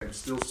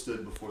Abraham still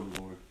stood before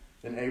the Lord.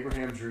 Then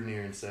Abraham drew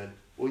near and said,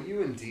 "Will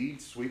you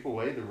indeed sweep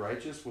away the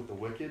righteous with the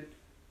wicked?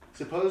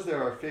 Suppose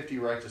there are 50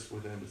 righteous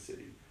within the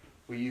city.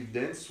 Will you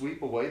then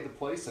sweep away the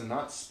place and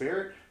not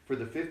spare it for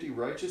the 50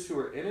 righteous who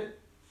are in it?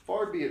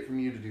 Far be it from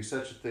you to do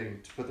such a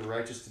thing, to put the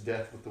righteous to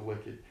death with the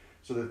wicked,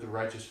 so that the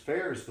righteous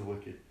fare as the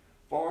wicked.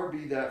 Far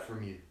be that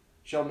from you.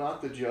 Shall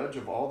not the judge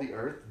of all the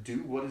earth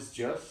do what is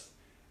just?"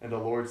 And the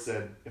Lord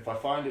said, "If I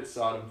find at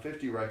Sodom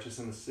 50 righteous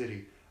in the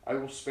city, I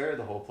will spare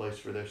the whole place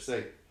for their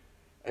sake."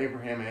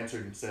 Abraham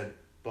answered and said,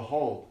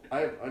 "Behold,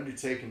 I have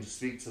undertaken to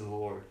speak to the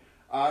Lord,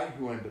 I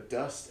who am but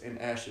dust and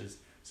ashes.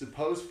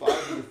 Suppose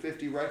 5 of the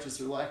 50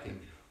 righteous are lacking.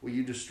 Will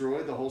you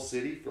destroy the whole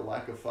city for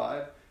lack of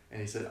 5? And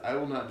he said, "I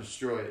will not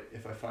destroy it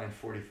if I find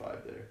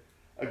 45 there."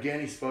 Again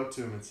he spoke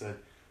to him and said,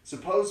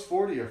 "Suppose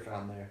 40 are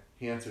found there."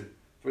 He answered,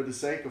 "For the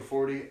sake of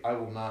 40, I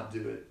will not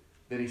do it."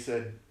 Then he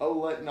said, "Oh,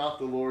 let not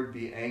the Lord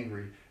be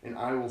angry, and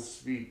I will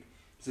speak.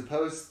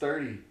 Suppose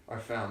 30 are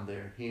found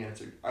there." He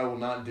answered, "I will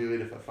not do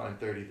it if I find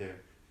 30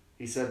 there."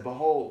 He said,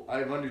 "Behold, I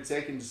have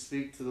undertaken to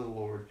speak to the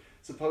Lord.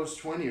 Suppose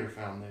 20 are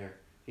found there."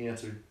 He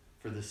answered,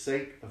 "For the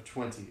sake of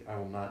 20, I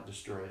will not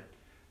destroy it."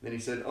 Then he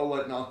said, "Oh,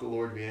 let not the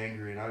Lord be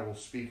angry, and I will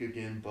speak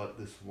again but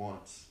this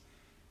once.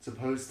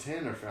 Suppose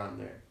 10 are found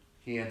there."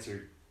 He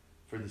answered,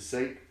 "For the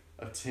sake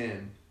of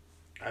 10,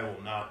 I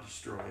will not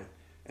destroy it."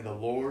 And the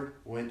Lord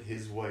went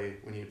his way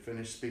when he had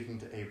finished speaking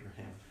to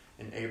Abraham,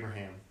 and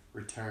Abraham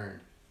returned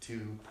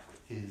to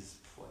his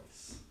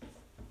place.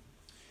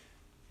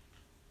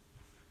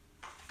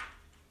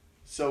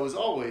 So as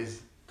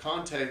always,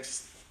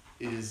 context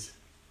is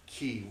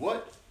key.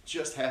 What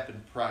just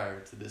happened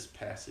prior to this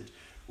passage?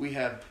 We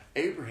have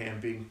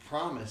Abraham being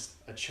promised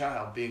a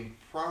child, being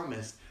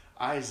promised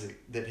Isaac,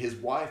 that his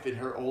wife in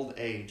her old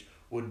age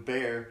would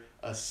bear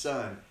a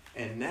son.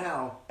 And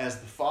now, as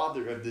the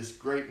father of this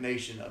great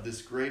nation, of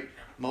this great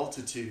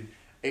multitude,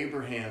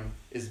 Abraham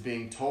is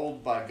being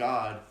told by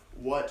God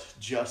what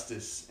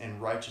justice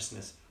and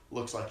righteousness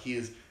looks like. He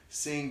is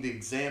seeing the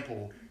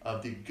example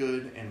of the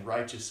good and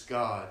righteous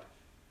God.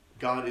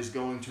 God is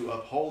going to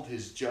uphold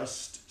his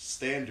just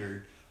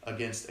standard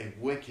against a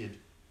wicked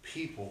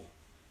people.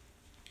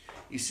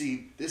 You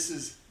see, this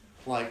is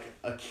like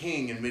a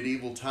king in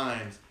medieval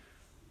times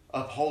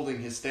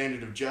upholding his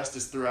standard of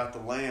justice throughout the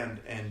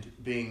land and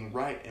being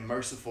right and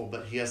merciful,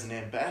 but he has an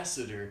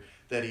ambassador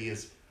that he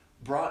has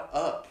brought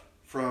up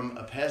from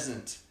a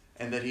peasant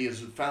and that he has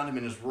found him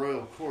in his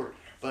royal court.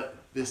 But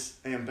this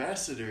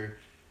ambassador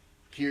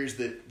hears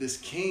that this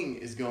king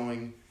is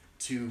going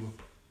to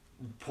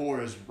pour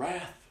his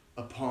wrath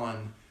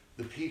upon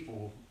the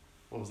people.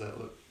 What was that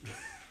look?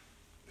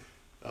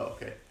 Oh,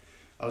 okay.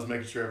 I was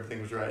making sure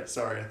everything was right.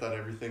 Sorry, I thought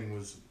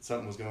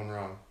something was going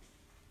wrong.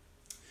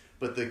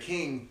 But the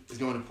king is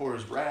going to pour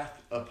his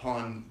wrath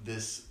upon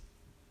this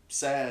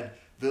sad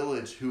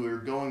village who are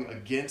going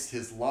against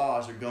his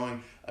laws, or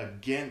going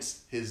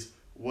against his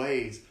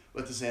ways.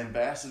 But this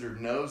ambassador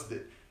knows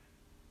that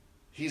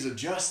he's a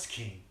just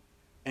king.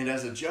 And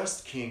as a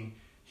just king,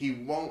 he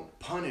won't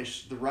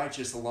punish the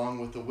righteous along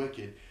with the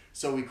wicked.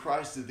 So he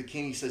cries to the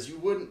king. He says, "You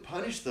wouldn't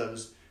punish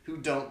those who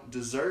don't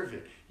deserve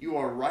it. You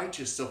are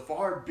righteous, so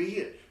far be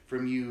it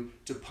from you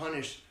to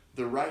punish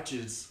the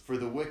righteous for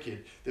the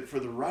wicked, that for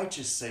the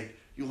righteous sake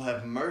you'll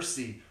have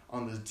mercy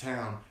on the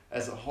town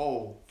as a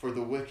whole for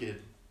the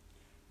wicked."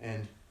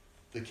 And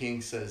the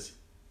king says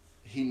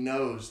he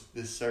knows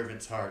this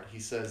servant's heart. He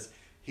says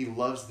he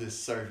loves this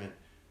servant,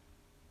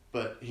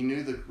 but he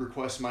knew the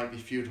request might be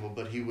futile,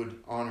 but he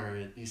would honor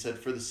it. He said,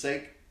 "For the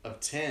sake of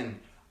 10,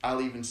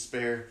 I'll even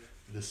spare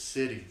the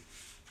city."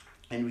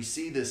 And we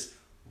see this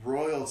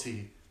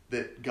royalty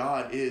that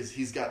God is.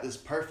 He's got this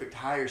perfect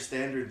higher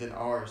standard than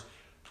ours,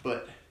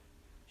 but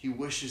he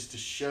wishes to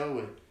show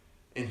it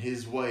in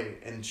his way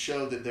and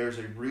show that there's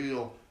a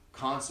real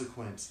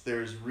consequence.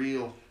 There's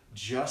real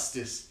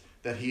justice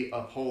that he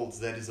upholds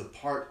that is a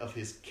part of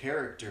his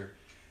character.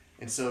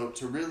 And so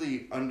to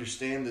really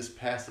understand this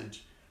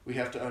passage, we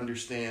have to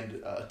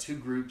understand two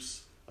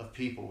groups of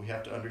people. We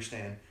have to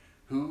understand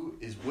who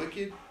is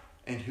wicked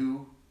and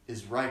who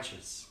is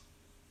righteous.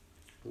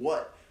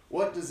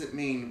 What does it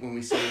mean when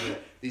we say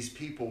that these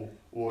people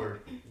were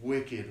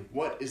wicked?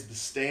 What is the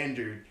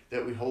standard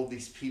that we hold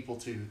these people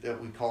to,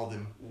 that we call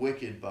them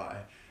wicked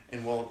by?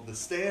 And well, the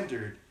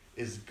standard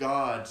is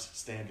God's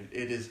standard.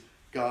 It is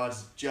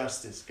God's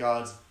justice,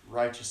 God's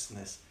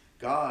righteousness.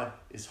 God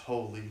is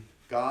holy.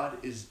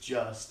 God is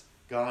just.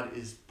 God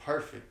is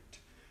perfect.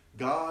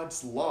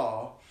 God's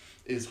law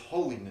is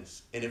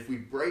holiness. And if we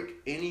break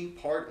any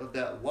part of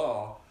that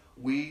law,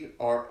 we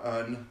are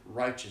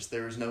unrighteous.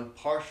 There is no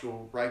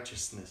partial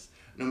righteousness.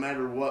 No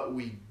matter what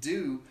we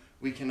do,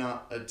 we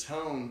cannot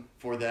atone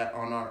for that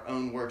on our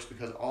own works,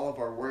 because all of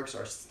our works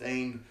are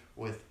stained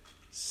with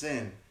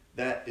sin.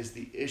 That is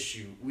the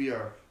issue. We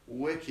are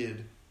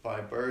wicked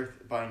by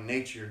birth, by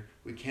nature.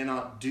 We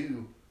cannot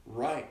do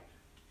right.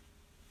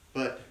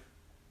 But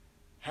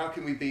how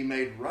can we be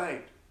made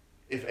right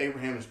if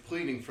Abraham is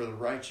pleading for the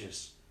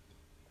righteous?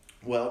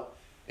 Well,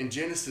 in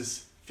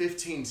Genesis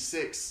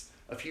 15:6,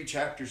 a few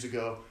chapters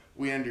ago,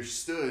 we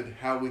understood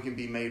how we can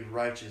be made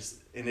righteous.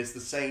 And it's the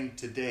same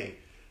today.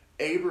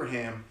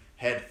 Abraham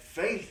had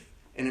faith,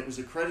 and it was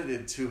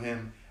accredited to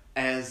him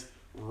as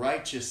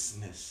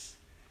righteousness.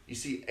 You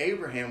see,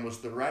 Abraham was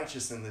the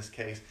righteous in this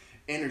case,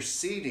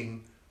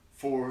 interceding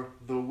for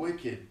the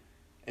wicked.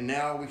 And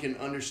now we can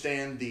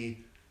understand the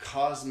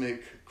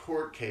cosmic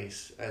court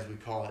case, as we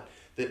call it,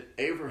 that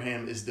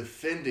Abraham is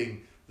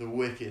defending the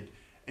wicked.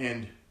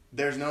 And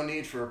there's no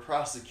need for a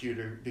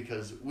prosecutor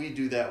because we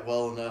do that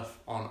well enough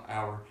on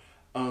our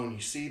own.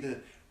 You see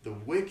that the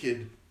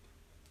wicked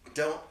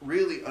don't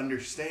really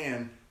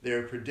understand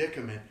their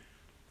predicament.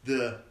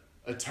 The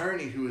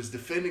attorney who is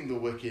defending the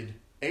wicked,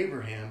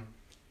 Abraham,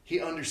 he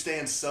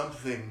understands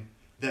something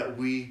that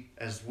we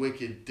as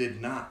wicked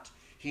did not.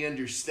 He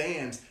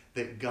understands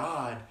that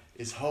God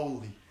is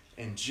holy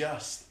and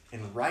just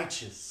and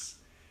righteous.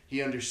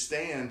 He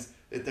understands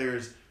that there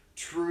is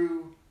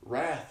true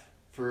wrath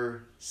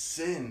for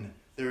sin.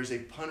 There is a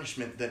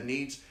punishment that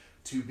needs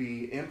to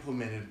be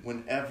implemented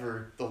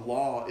whenever the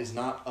law is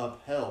not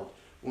upheld.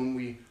 When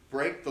we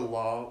break the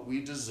law,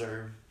 we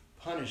deserve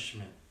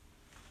punishment.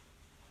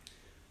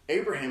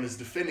 Abraham is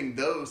defending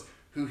those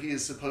who he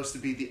is supposed to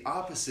be the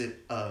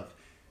opposite of.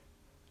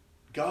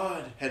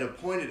 God had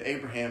appointed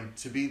Abraham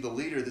to be the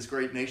leader of this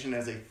great nation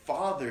as a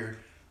father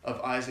of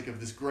Isaac, of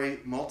this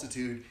great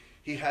multitude.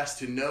 He has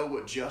to know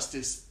what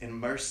justice and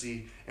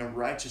mercy and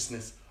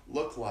righteousness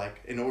look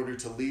like in order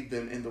to lead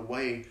them in the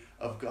way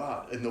of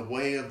God, in the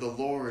way of the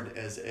Lord,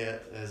 as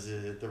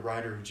the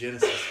writer of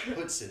Genesis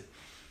puts it.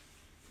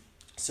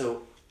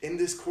 So in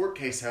this court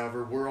case,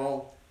 however, we're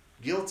all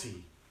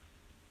guilty.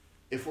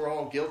 If we're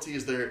all guilty,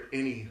 is there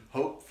any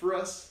hope for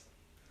us?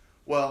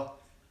 Well,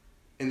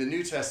 in the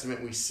New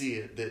Testament, we see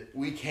it, that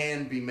we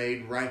can be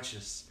made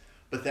righteous.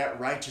 But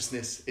that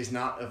righteousness is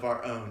not of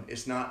our own.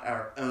 It's not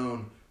our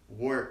own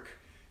work.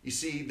 You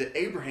see, that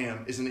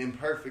Abraham is an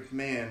imperfect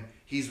man.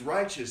 He's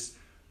righteous,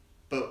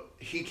 but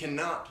he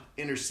cannot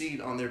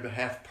intercede on their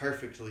behalf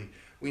perfectly.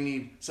 We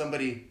need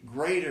somebody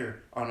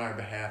greater on our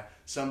behalf,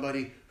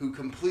 somebody who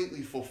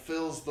completely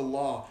fulfills the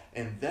law.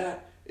 And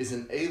that is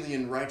an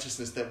alien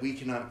righteousness that we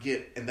cannot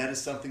get. And that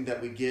is something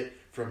that we get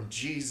from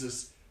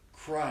Jesus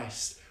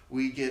Christ.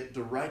 We get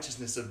the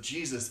righteousness of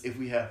Jesus if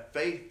we have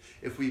faith,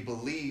 if we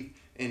believe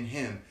in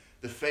him.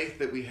 The faith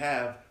that we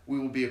have, we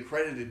will be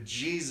accredited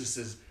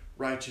Jesus'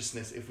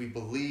 righteousness if we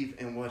believe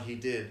in what he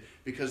did.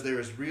 Because there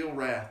is real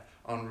wrath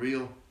on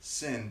real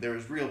sin. There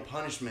is real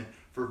punishment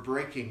for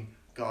breaking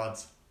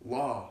God's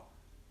law.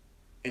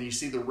 And you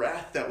see, the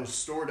wrath that was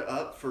stored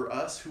up for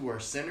us who are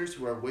sinners,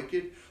 who are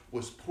wicked,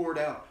 was poured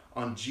out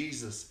on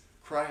Jesus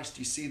Christ.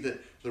 You see that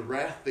the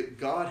wrath that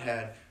God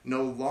had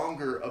no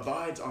longer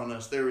abides on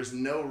us. There is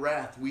no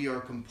wrath. We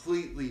are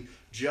completely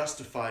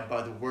justified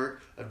by the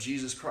work of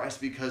Jesus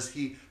Christ because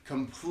he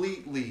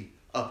completely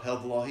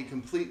upheld the law. He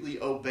completely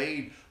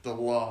obeyed the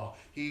law.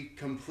 He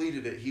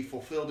completed it. He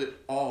fulfilled it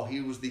all. He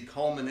was the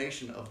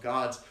culmination of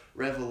God's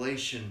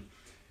revelation,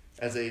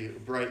 as a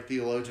bright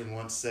theologian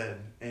once said.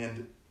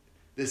 And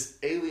this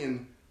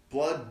alien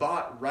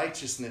blood-bought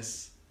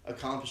righteousness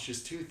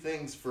accomplishes two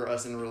things for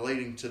us in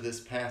relating to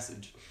this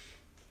passage.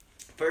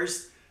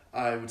 First,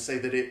 I would say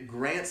that it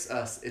grants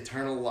us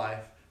eternal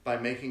life by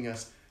making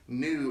us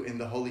new in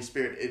the Holy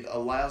Spirit. It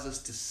allows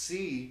us to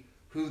see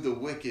who the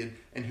wicked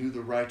and who the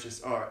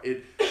righteous are.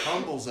 It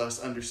humbles us,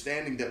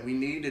 understanding that we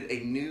needed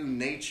a new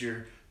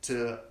nature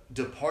to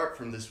depart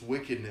from this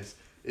wickedness.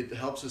 It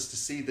helps us to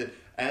see that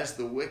as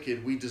the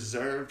wicked, we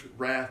deserved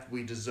wrath,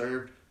 we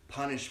deserved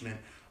punishment.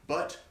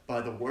 But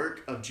by the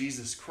work of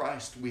Jesus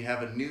Christ, we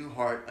have a new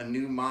heart, a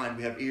new mind.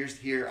 We have ears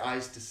to hear,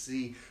 eyes to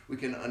see. We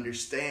can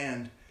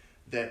understand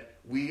that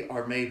we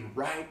are made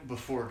right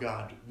before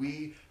God.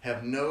 We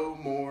have no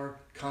more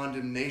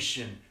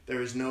condemnation.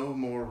 There is no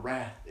more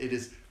wrath. It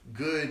is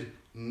good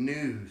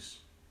news.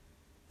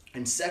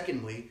 And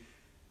secondly,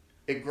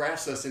 it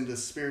grafts us into the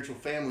spiritual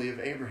family of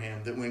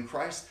Abraham, that when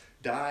Christ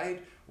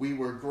died, we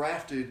were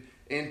grafted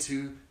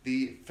into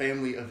the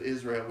family of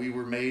Israel. We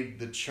were made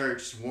the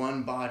church,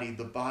 one body,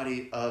 the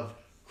body of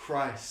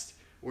Christ.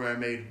 We are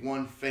made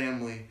one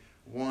family,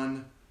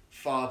 one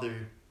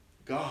Father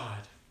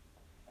God.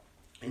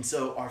 And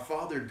so our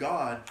Father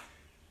God,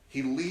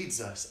 he leads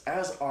us.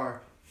 As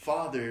our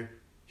Father,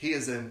 he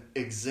is an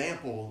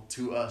example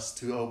to us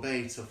to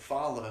obey, to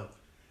follow.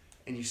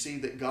 And you see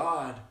that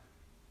God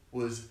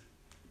was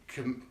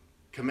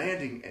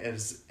commanding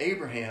as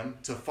Abraham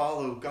to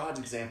follow God's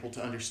example,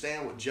 to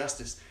understand what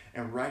justice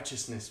and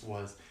righteousness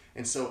was.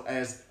 And so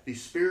as the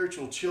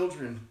spiritual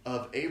children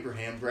of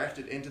Abraham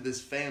grafted into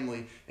this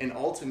family and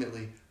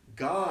ultimately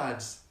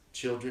God's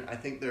children, I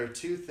think there are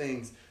two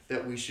things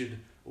that we should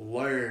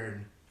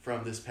learn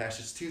from this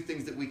passage, two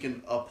things that we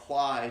can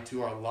apply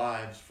to our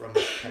lives from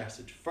this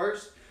passage.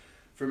 First,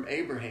 from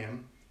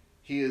Abraham,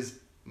 he is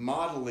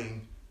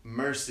modeling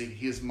mercy.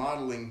 He is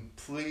modeling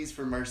pleas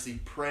for mercy,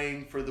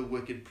 praying for the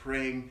wicked,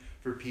 praying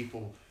for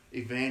people,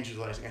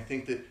 evangelizing. I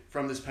think that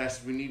from this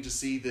passage we need to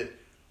see that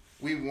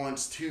we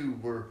once too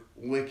were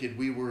wicked.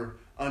 We were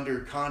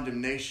under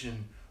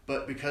condemnation,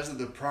 but because of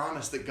the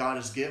promise that God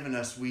has given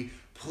us, we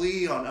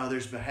plead on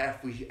others'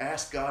 behalf. We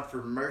ask God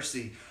for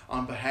mercy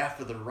on behalf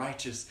of the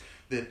righteous,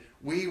 that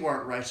we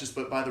weren't righteous,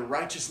 but by the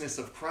righteousness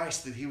of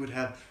Christ, that he would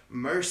have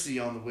mercy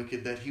on the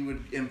wicked, that he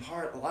would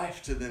impart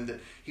life to them, that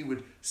he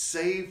would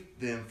save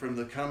them from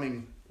the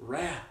coming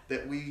wrath,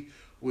 that we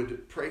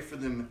would pray for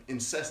them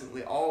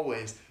incessantly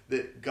always,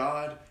 that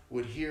God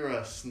would hear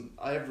us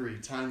every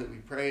time that we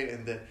pray,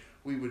 and that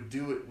we would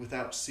do it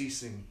without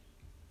ceasing.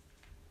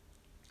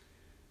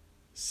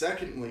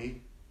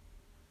 Secondly,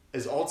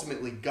 as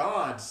ultimately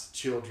God's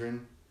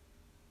children,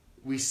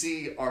 we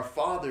see our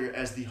Father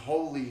as the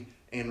holy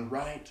and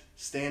right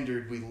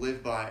standard we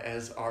live by,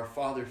 as our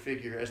Father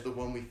figure, as the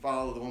one we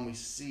follow, the one we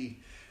see,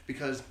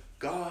 because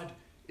God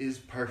is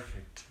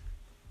perfect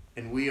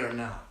and we are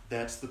not.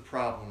 That's the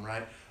problem,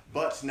 right?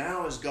 But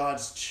now as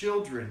God's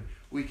children,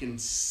 we can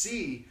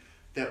see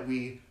that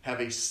we have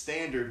a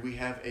standard, we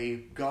have a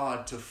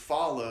God to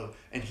follow,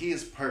 and he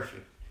is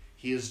perfect,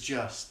 he is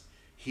just,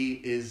 he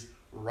is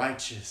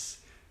righteous.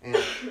 And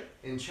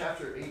in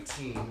chapter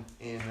 18,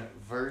 in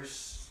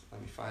verse, let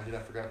me find it, I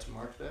forgot to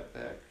mark that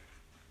back.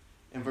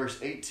 In verse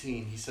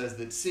 18, he says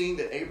that, seeing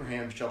that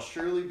Abraham shall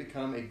surely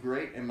become a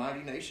great and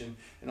mighty nation,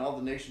 and all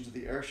the nations of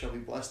the earth shall be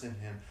blessed in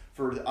him.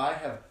 For I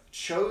have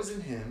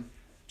chosen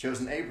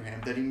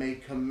Abraham, that he may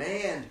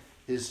command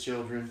his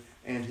children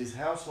and his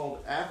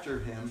household after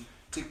him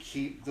to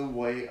keep the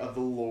way of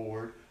the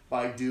Lord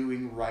by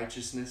doing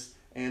righteousness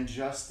and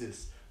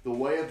justice. The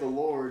way of the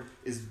Lord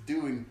is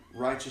doing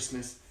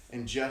righteousness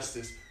and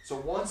justice. So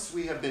once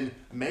we have been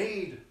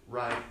made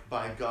right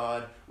by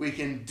God, we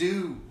can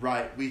do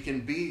right. We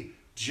can be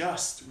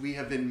just. We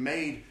have been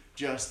made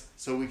just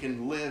so we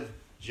can live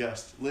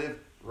just, live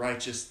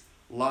righteous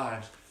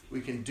lives.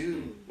 We can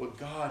do what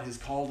God has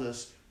called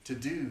us to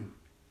do.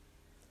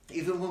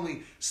 Even when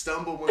we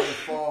stumble, when we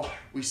fall,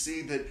 we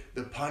see that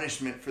the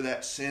punishment for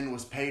that sin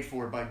was paid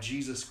for by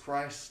Jesus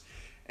Christ.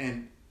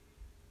 And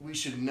we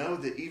should know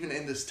that even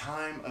in this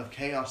time of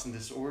chaos and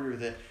disorder,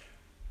 that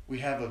we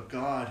have a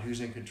God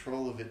who's in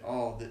control of it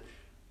all, that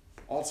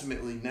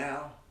ultimately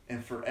now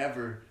and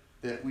forever,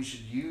 that we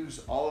should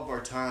use all of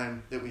our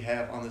time that we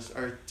have on this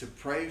earth to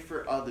pray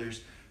for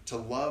others, to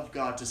love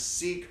God, to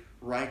seek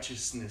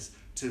righteousness,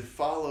 to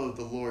follow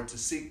the Lord, to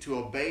seek to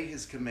obey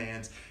his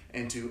commands,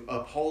 and to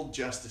uphold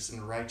justice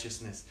and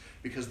righteousness.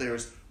 Because there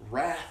is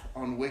wrath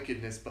on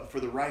wickedness, but for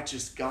the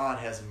righteous, God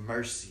has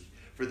mercy.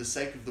 For the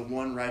sake of the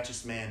one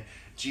righteous man,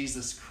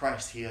 Jesus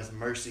Christ, he has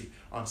mercy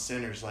on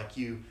sinners like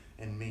you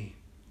and me.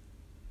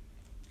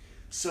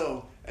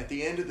 So, at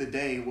the end of the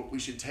day, what we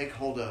should take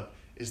hold of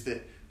is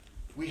that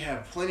we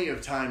have plenty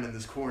of time in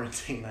this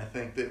quarantine, I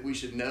think, that we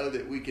should know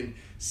that we can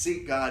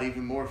seek God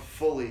even more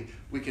fully.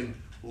 We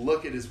can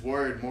look at his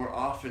word more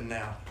often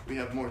now. We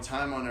have more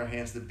time on our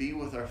hands to be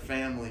with our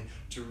family,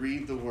 to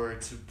read the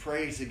word, to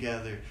pray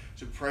together,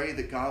 to pray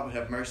that God would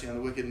have mercy on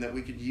the wicked, and that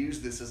we could use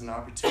this as an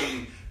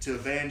opportunity to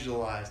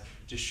evangelize,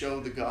 to show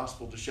the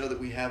gospel, to show that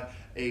we have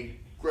a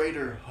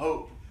greater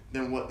hope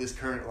than what this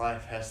current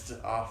life has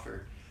to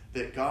offer.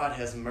 That God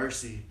has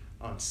mercy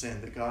on sin,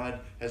 that God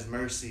has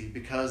mercy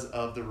because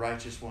of the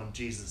righteous one,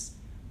 Jesus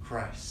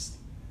Christ.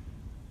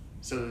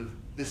 So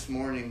this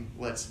morning,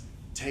 let's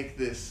take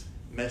this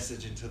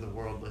message into the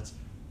world. Let's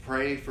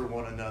pray for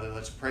one another.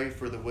 Let's pray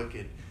for the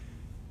wicked.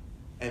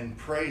 And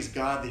praise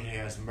God that he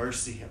has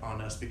mercy on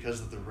us because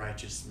of the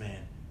righteous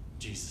man,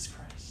 Jesus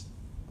Christ.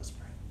 Let's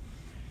pray.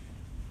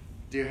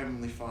 Dear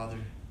Heavenly Father,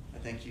 I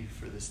thank you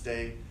for this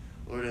day.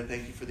 Lord, I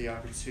thank you for the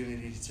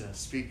opportunity to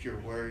speak your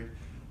word.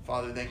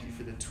 Father, thank you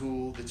for the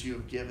tool that you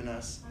have given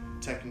us,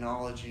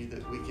 technology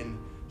that we can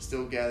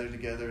still gather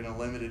together in a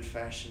limited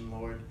fashion,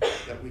 Lord,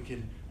 that we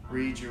can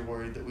read your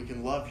word, that we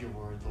can love your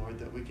word, Lord,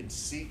 that we can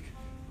seek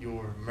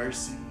your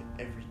mercy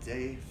every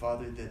day,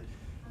 Father, that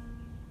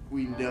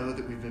we know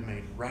that we've been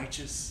made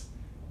righteous,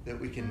 that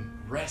we can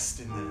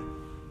rest in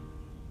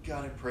that.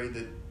 God, I pray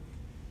that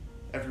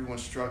everyone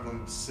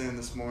struggling with sin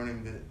this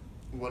morning, that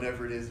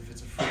whatever it is, if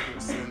it's a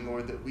frequent sin,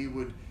 Lord, that we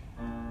would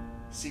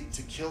seek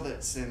to kill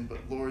that sin, but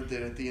Lord,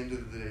 that at the end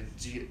of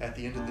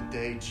the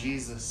day,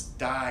 Jesus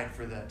died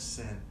for that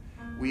sin.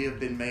 We have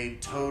been made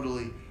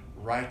totally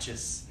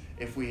righteous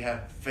if we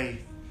have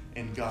faith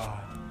in God.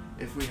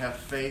 If we have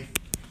faith,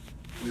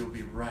 we will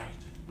be right.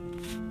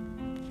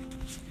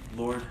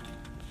 Lord,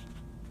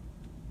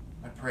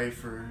 I pray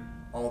for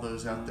all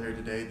those out there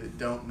today that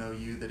don't know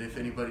you, that if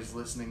anybody's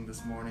listening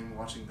this morning,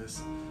 watching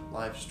this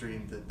live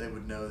stream, that they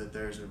would know that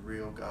there's a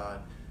real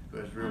God who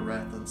has real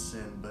wrath on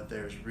sin, but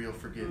there's real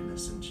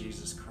forgiveness in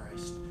Jesus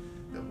Christ.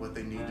 That what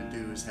they need to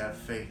do is have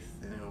faith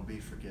and it will be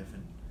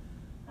forgiven.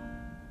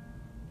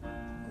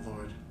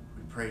 Lord,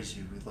 we praise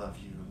you, we love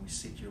you, and we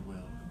seek your will,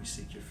 and we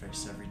seek your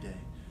face every day.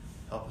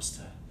 Help us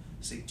to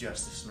seek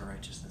justice and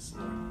righteousness,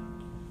 Lord.